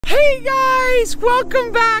Hey guys,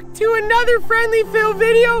 welcome back to another Friendly Phil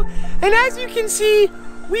video. And as you can see,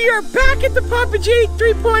 we are back at the Papa Jake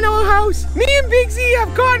 3.0 house. Me and Biggsy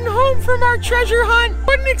have gotten home from our treasure hunt.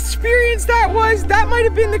 What an experience that was. That might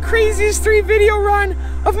have been the craziest 3-video run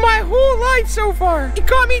of my whole life so far. It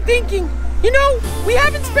got me thinking, you know, we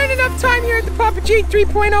haven't spent enough time here at the Papa Jake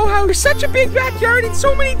 3.0 house. There's such a big backyard and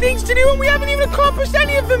so many things to do, and we haven't even accomplished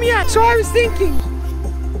any of them yet. So I was thinking,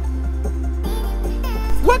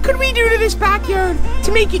 what could we do to this backyard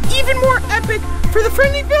to make it even more epic for the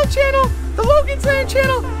Friendly Phil channel, the Logan's Land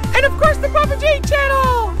channel, and of course the Papa Jake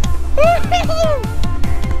channel?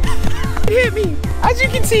 It hit me. As you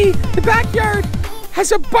can see, the backyard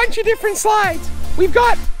has a bunch of different slides. We've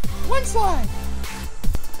got 1 slide,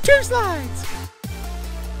 2 slides,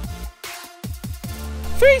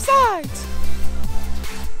 3 slides,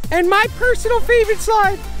 and my personal favorite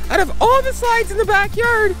slide out of all the slides in the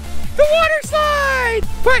backyard, the water slide!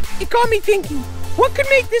 But it got me thinking, what could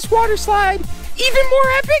make this water slide even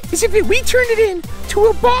more epic is if we turned it into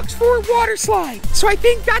a box fort water slide. So I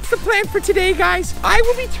think that's the plan for today, guys. I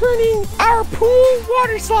will be turning our pool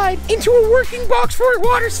water slide into a working box fort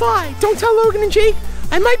water slide. Don't tell Logan and Jake,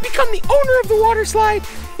 I might become the owner of the water slide,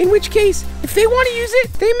 in which case, if they want to use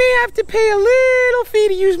it, they may have to pay a little fee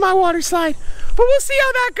to use my water slide. But we'll see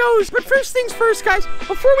how that goes. But first things first, guys,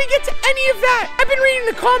 before we get to any of that, I've been reading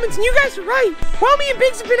the comments and you guys are right. While me and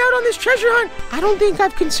Biggsy have been out on this treasure hunt, I don't think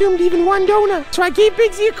I've consumed even 1 donut. So I gave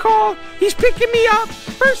Biggsy a call. He's picking me up.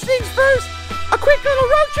 First things first, a quick little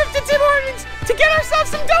road trip to Tim Hortons to get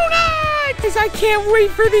ourselves some donuts. Because I can't wait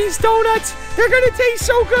for these donuts. They're gonna taste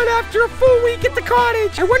so good after a full week at the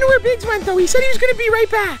cottage. I wonder where Biggs went though. He said he was gonna be right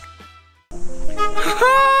back.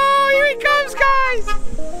 Oh, here he comes, guys.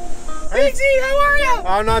 Biggsy, how are you?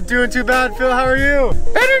 I'm not doing too bad, Phil. How are you?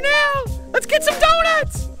 Better now. Let's get some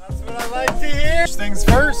donuts. That's what I like to hear. First things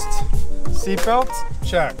first, seatbelt,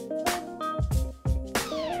 check.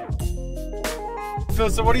 Phil,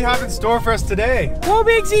 so what do you have in store for us today? Well,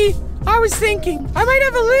 Biggsy, I was thinking I might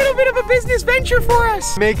have a little bit of a business venture for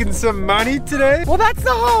us. Making some money today? Well, that's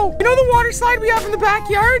the hope. You know the water slide we have in the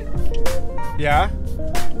backyard? Yeah.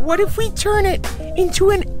 What if we turn it into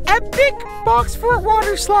an epic box fort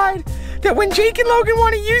water slide that when Jake and Logan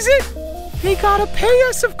want to use it, they gotta pay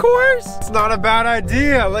us, of course. It's not a bad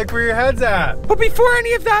idea. I like where your head's at. But before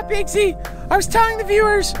any of that, Biggsy, I was telling the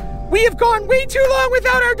viewers, we have gone way too long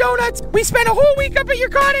without our donuts. We spent a whole week up at your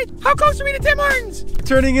cottage. How close are we to Tim Hortons?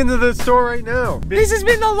 Turning into the store right now. This has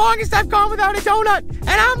been the longest I've gone without a donut, and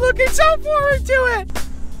I'm looking so forward to it.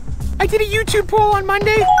 I did a YouTube poll on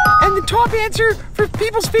Monday, and the top answer for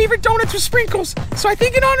people's favorite donuts was sprinkles. So I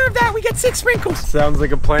think in honor of that, we get 6 sprinkles. Sounds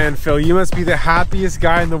like a plan, Phil. You must be the happiest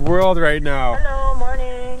guy in the world right now. Hello,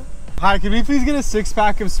 morning. Hi, can we please get a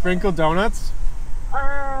 6-pack of sprinkled donuts?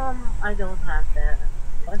 I don't have that.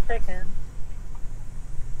 1 second.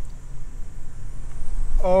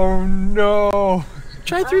 Oh no.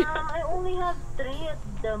 Try 3. I only have 3 at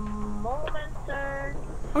the moment, sir.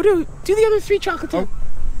 Oh, do the other 3 chocolate too. Oh.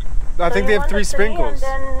 I think they have 3 sprinkles.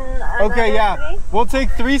 Okay, yeah. 3? We'll take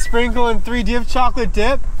 3 sprinkle and 3. Do you have chocolate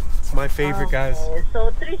dip? It's my favorite, guys. So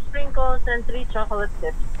 3 sprinkles and 3 chocolate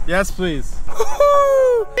dips. Yes, please.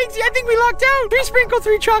 Biggsy, I think we lucked out. 3 sprinkle,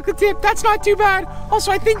 3 chocolate dip. That's not too bad. Also,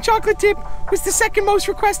 I think chocolate dip was the 2nd most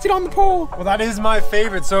requested on the poll. Well, that is my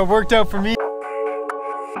favorite, so it worked out for me.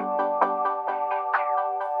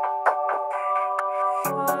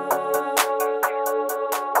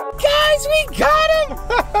 Guys, we got him!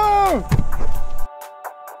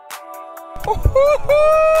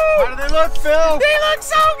 How do they look, Phil? They look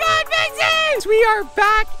so good, Biggsy! We are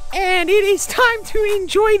back, and it is time to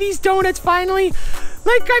enjoy these donuts finally.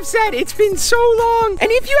 Like I've said, it's been so long.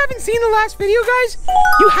 And if you haven't seen the last video, guys,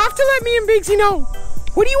 you have to let me and Biggsy know.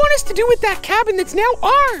 What do you want us to do with that cabin that's now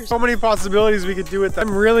ours? So many possibilities we could do with that.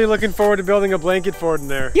 I'm really looking forward to building a blanket fort in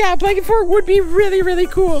there. Yeah, a blanket fort would be really, really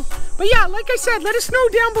cool. But yeah, like I said, let us know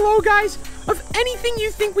down below, guys, of anything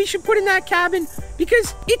you think we should put in that cabin,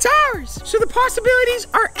 because it's ours. So the possibilities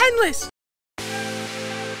are endless.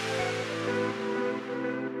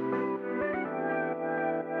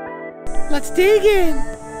 Let's dig in.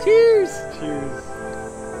 Cheers. Cheers.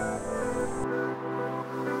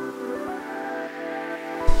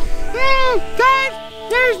 Guys,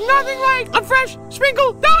 there's nothing like a fresh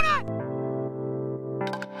sprinkled donut.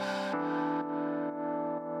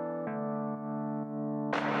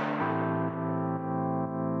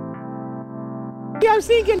 Yeah, I was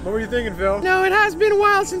thinking. What were you thinking, Phil? No, it has been a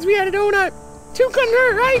while since we had a donut. 2 couldn't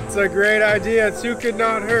hurt, right? It's a great idea. 2 could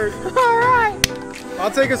not hurt. All right.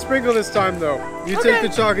 I'll take a sprinkle this time, though. You take the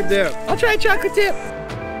chocolate dip. I'll try chocolate dip.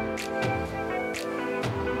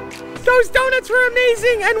 Those donuts were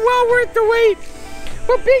amazing and well worth the wait.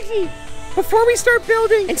 But Biggsy, before we start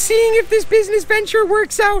building and seeing if this business venture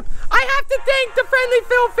works out, I have to thank the Friendly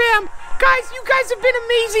Phil fam. Guys, you guys have been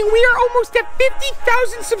amazing. We are almost at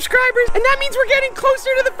 50,000 subscribers, and that means we're getting closer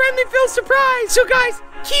to the Friendly Phil surprise. So guys,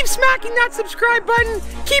 keep smacking that subscribe button,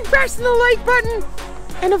 keep pressing the like button,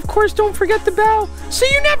 and of course, don't forget the bell so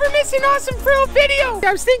you never miss an awesome Phil video.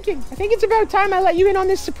 I was thinking, I think it's about time I let you in on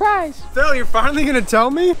this surprise. Phil, you're finally gonna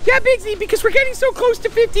tell me? Yeah, Biggsy, because we're getting so close to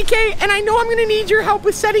 50K, and I know I'm gonna need your help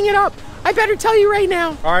with setting it up. I better tell you right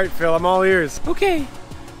now. All right, Phil, I'm all ears. Okay,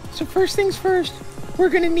 so first things first, we're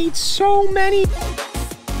gonna need so many.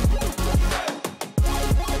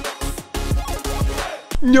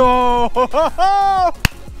 No!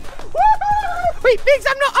 Wait, Biggs,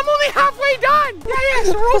 I'm only halfway done. Yeah,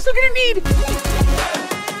 so we're also gonna need.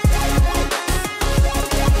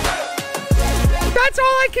 That's all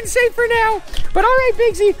I can say for now. But all right,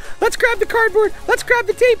 Biggsy, let's grab the cardboard, let's grab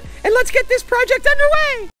the tape, and let's get this project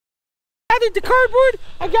underway. Gathered the cardboard,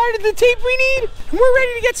 I gathered the tape we need, and we're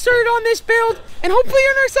ready to get started on this build and hopefully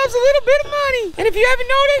earn ourselves a little bit of money. And if you haven't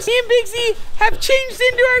noticed, me and Biggsy have changed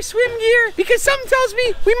into our swim gear because something tells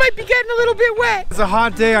me we might be getting a little bit wet. It's a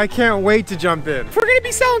hot day, I can't wait to jump in. If we're gonna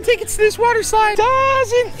be selling tickets to this water slide,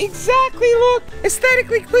 doesn't exactly look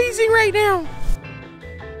aesthetically pleasing right now.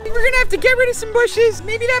 We're gonna have to get rid of some bushes,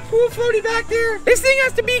 maybe that pool floaty back there. This thing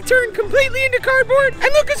has to be turned completely into cardboard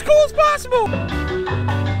and look as cool as possible.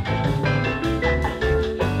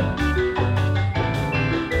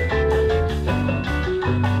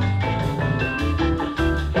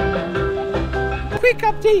 Quick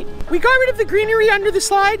update. We got rid of the greenery under the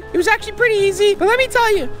slide. It was actually pretty easy, but let me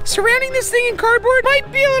tell you, surrounding this thing in cardboard might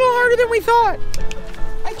be a little harder than we thought.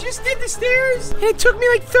 I just did the stairs and it took me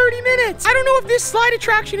like 30 minutes. I don't know if this slide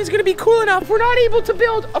attraction is gonna be cool enough if we're not able to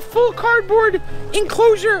build a full cardboard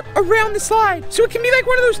enclosure around the slide. So it can be like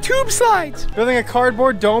one of those tube slides. Building a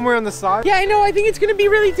cardboard dome around the side? Yeah, I know. I think it's gonna be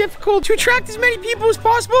really difficult to attract as many people as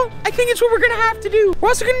possible. I think it's what we're gonna have to do. We're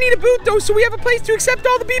also gonna need a booth though, so we have a place to accept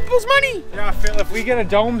all the people's money. Yeah, Phil, if we get a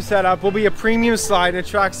dome set up, we'll be a premium slide and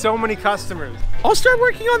attract so many customers. I'll start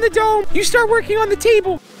working on the dome. You start working on the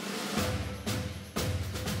table.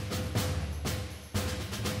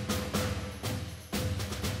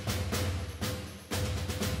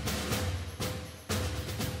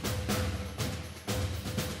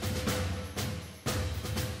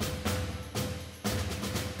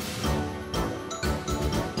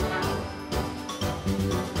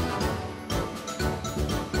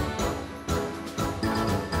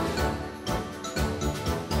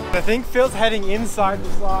 I think Phil's heading inside the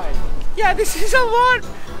slide. Yeah, this is a lot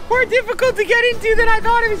more difficult to get into than I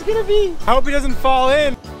thought it was gonna be. I hope he doesn't fall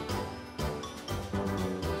in.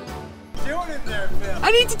 Doing it there, Phil.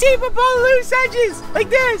 I need to tape up all the loose edges, like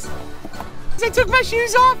this. I took my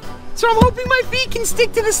shoes off, so I'm hoping my feet can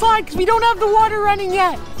stick to the slide because we don't have the water running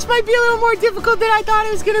yet. This might be a little more difficult than I thought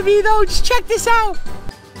it was gonna be though. Just check this out.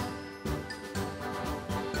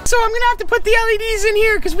 So I'm gonna have to put the LEDs in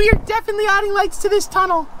here because we are definitely adding lights to this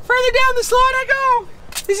tunnel. Further down the slide I go.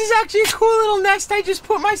 This is actually a cool little nest I just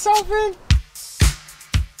put myself in.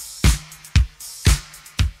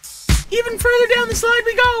 Even further down the slide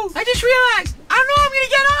we go. I just realized, I don't know how I'm gonna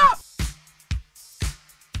get up.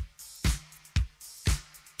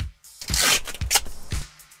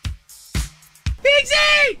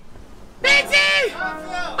 Biggsy! Biggsy!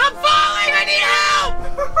 I'm falling, I need help!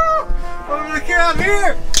 Oh, look out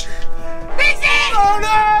here! Biggsy! Oh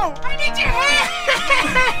no! I need your hand!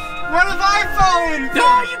 What have I fallen?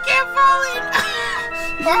 No, you can't fall in!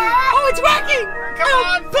 Oh, it's working! Come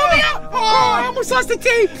on, pull me up! Oh, I almost lost the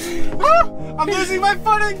tape! Oh, I'm losing my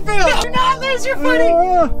footing, Phil! do not lose your footing!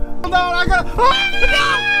 Hold on, I gotta...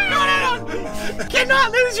 No!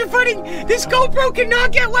 Cannot lose your footing! This GoPro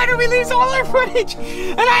cannot get wet or we lose all our footage!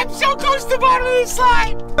 And I'm so close to the bottom of this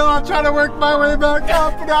slide! I'm trying to work my way back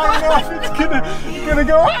up, but I don't know if it's gonna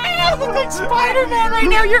go... I look like Spider-Man right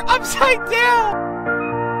now! You're upside down!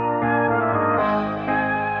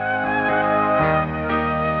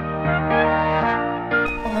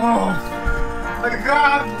 Oh, I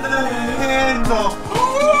got the handle!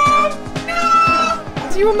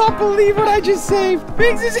 No! You will not believe what I just saved!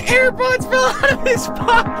 Biggs' AirPods fell out of his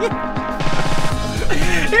pocket!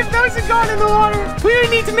 If those had gone in the water, we would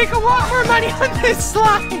need to make a lot more money on this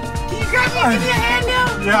slide! Can you grab me and give me a hand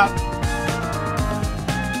now? Yeah.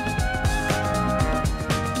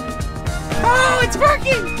 Oh, it's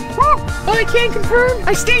working! Woo! Well, I can confirm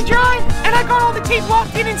I stayed dry and I got all the tape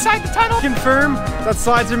locked in inside the tunnel. Confirm that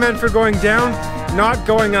slides are meant for going down, not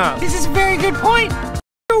going up. This is a very good point.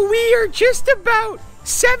 So we are just about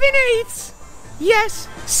 7/8, yes,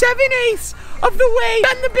 7/8 of the way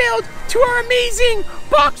done the build to our amazing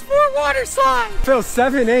Box Fort water slide. Phil,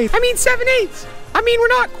 7/8. I mean 7/8. I mean, we're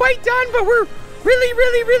not quite done, but we're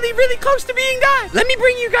really close to being done. Let me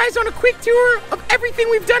bring you guys on a quick tour of everything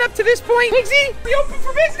we've done up to this point. Biggsy, we open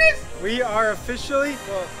for business? We are officially,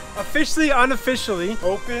 unofficially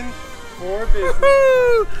open for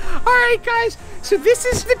business. All right, guys. So this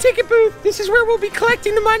is the ticket booth. This is where we'll be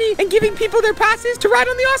collecting the money and giving people their passes to ride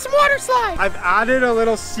on the awesome water slide. I've added a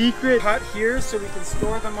little secret hut here so we can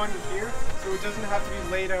store the money here, so it doesn't have to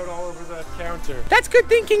be laid out all over the counter. That's good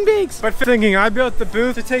thinking, Biggs. But thinking, I built the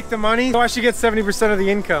booth to take the money, so I should get 70% of the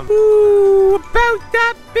income. Ooh, about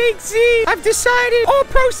that, Biggsy. I've decided all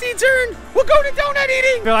proceeds earned will go to donut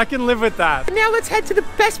eating. Phil, I can live with that. Now let's head to the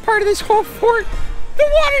best part of this whole fort, the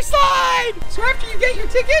water slide. So after you get your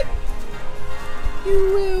ticket,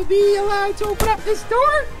 you will be allowed to open up this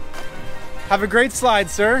door. Have a great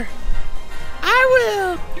slide, sir. I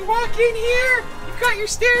will. You walk in here, you've got your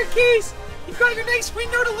staircase, you've got your nice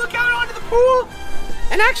window to look out onto the pool.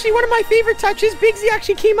 And actually, one of my favorite touches, Biggsy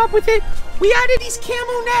actually came up with it. We added these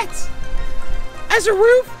camo nets as a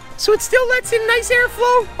roof, so it still lets in nice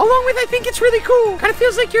airflow. Along with, I think it's really cool. Kind of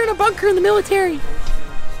feels like you're in a bunker in the military.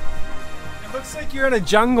 It looks like you're in a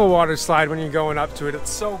jungle water slide when you're going up to it.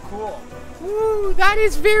 It's so cool. Ooh, that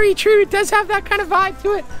is very true. It does have that kind of vibe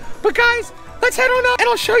to it. But guys, let's head on up and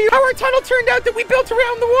I'll show you how our tunnel turned out that we built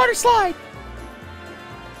around the water slide.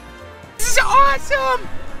 This is awesome!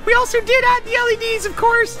 We also did add the LEDs, of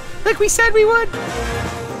course, like we said we would.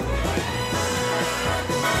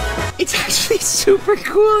 It's actually super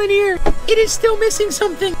cool in here. It is still missing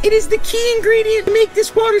something. It is the key ingredient to make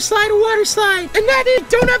this water slide a water slide. And that is,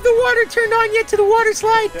 don't have the water turned on yet to the water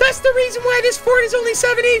slide. That's the reason why this fort is only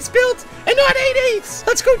 7/8 built and not 8/8.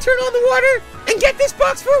 Let's go turn on the water and get this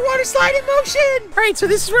Box Fort water slide in motion. All right, so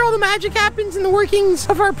this is where all the magic happens in the workings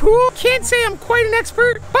of our pool. Can't say I'm quite an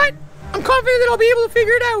expert, but I'm confident that I'll be able to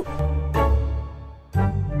figure it out.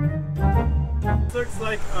 Looks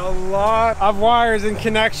like a lot of wires and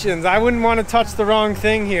connections. I wouldn't want to touch the wrong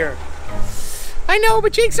thing here. I know,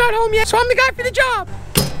 but Jake's not home yet, so I'm the guy for the job.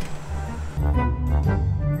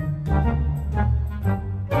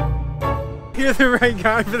 You're the right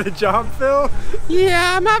guy for the job, Phil?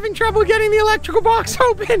 Yeah, I'm having trouble getting the electrical box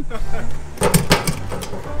open.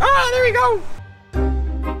 Oh, there we go.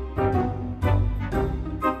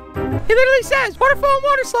 It literally says waterfall and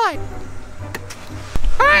water slide.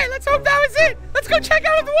 All right, let's hope that was it. Let's go check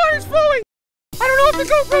out if the water's flowing. I don't know if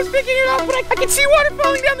the GoPro's picking it up, but I can see water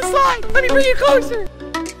falling down the slide. Let me bring you closer.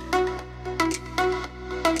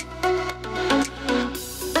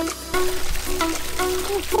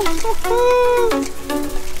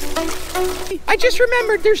 I just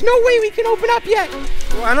remembered there's no way we can open up yet.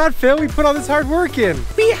 Why not, Phil? We put all this hard work in.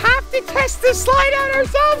 We have to test the slide out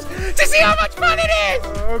ourselves to see how much fun it is.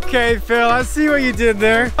 Okay, Phil, I see what you did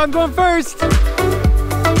there. I'm going first.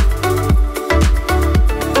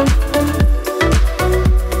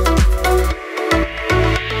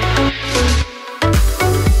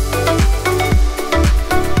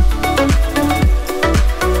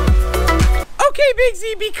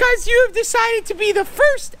 Biggsy, because you have decided to be the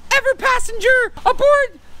first ever passenger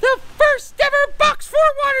aboard the first ever Box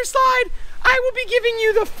Fort water slide, I will be giving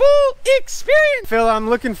you the full experience. Phil, I'm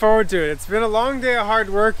looking forward to it. It's been a long day of hard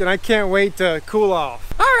work and I can't wait to cool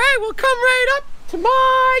off. All right, we'll come right up to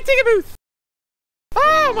my ticket booth.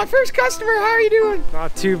 Oh, my first customer, how are you doing?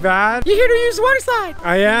 Not too bad. You here to use the water slide?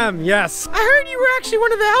 I am, yes. I heard you were actually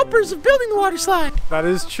one of the helpers of building the water slide. That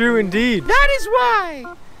is true indeed. That is why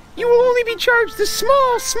you will only be charged the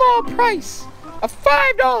small price of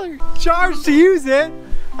 $5. Charged to use it?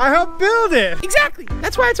 I helped build it. Exactly.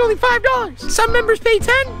 That's why it's only $5. Some members pay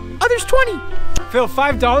 10, others 20. Phil,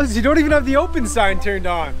 $5? You don't even have the open sign turned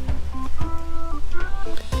on.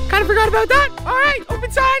 Kind of forgot about that. All right,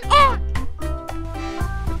 open sign on.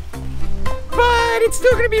 But it's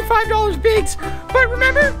still gonna be $5, Biggs. But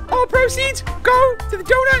remember, all proceeds go to the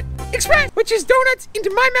Donut Express, which is donuts into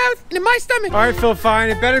my mouth, into my stomach. All right, Phil, fine.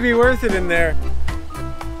 It better be worth it in there.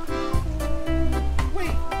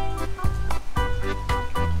 Wait.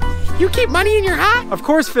 You keep money in your hat? Of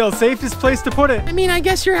course, Phil. Safest place to put it. I mean, I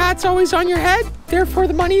guess your hat's always on your head, therefore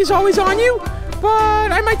the money is always on you.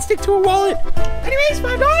 But I might stick to a wallet. Anyways,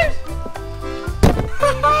 $5.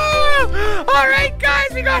 All right, guys,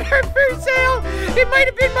 we got our first sale. It might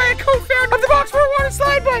have been by a co-founder of the Box Fort water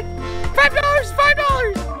slide, but $5 is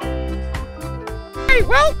 $5. Hey,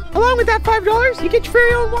 well, along with that $5, you get your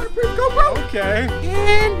very own waterproof GoPro. Okay.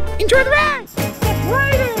 And enjoy the ride.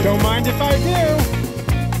 Right in. Don't mind if I do.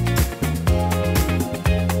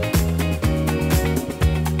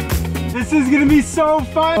 This is gonna be so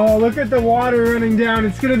fun. Oh, look at the water running down.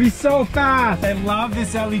 It's gonna be so fast. I love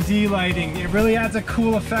this LED lighting. It really adds a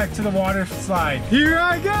cool effect to the water slide. Here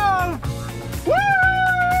I go. Woo!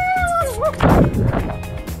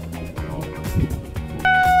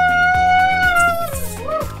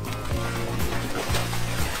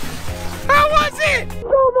 How was it?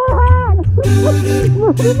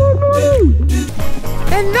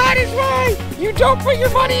 And that is why you don't put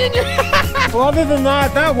your money in your hat. Well, other than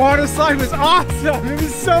that, that water slide was awesome. It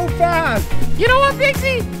was so fast. You know what,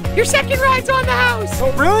 Biggsy? Your second ride's on the house.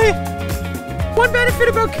 Oh, really? One benefit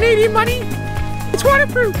about Canadian money, it's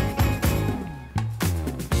waterproof.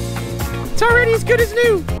 It's already as good as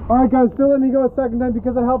new. All right, guys, still let me go a second time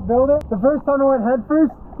because I helped build it. The first time I went head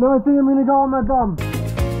first, now I think I'm gonna go on my bum.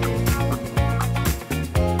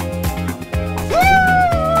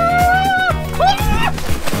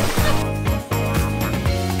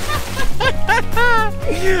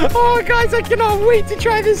 Oh, guys, I cannot wait to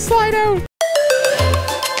try this slide out.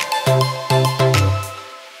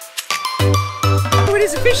 It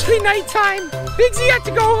is officially nighttime. Biggsy had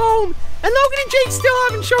to go home, and Logan and Jake still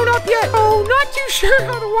haven't shown up yet. Oh, not too sure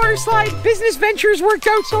how the water slide business ventures worked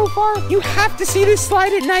out so far. You have to see this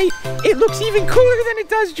slide at night. It looks even cooler than it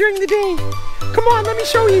does during the day. Come on, let me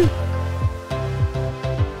show you.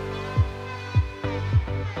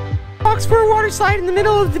 Box for a water slide in the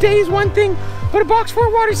middle of the day is one thing, but a box for a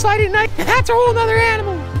water slide at night, that's a whole nother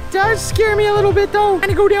animal. It does scare me a little bit though. I'm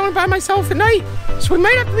gonna go down by myself at night, so we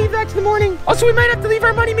might have to leave that to the morning. Also, we might have to leave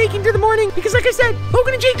our money making to the morning because like I said,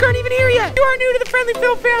 Logan and Jake aren't even here yet. If you are new to the Friendly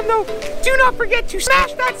Phil fam though, do not forget to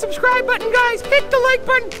smash that subscribe button, guys. Hit the like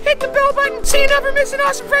button, hit the bell button, so you never miss an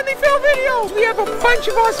awesome Friendly Phil video. We have a bunch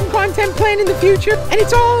of awesome content planned in the future, and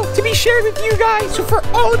it's all to be shared with you guys. So for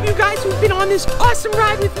all of you guys who've been on this awesome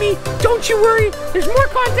ride with me, don't you worry, there's more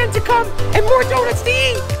content to come and more donuts to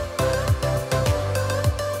eat.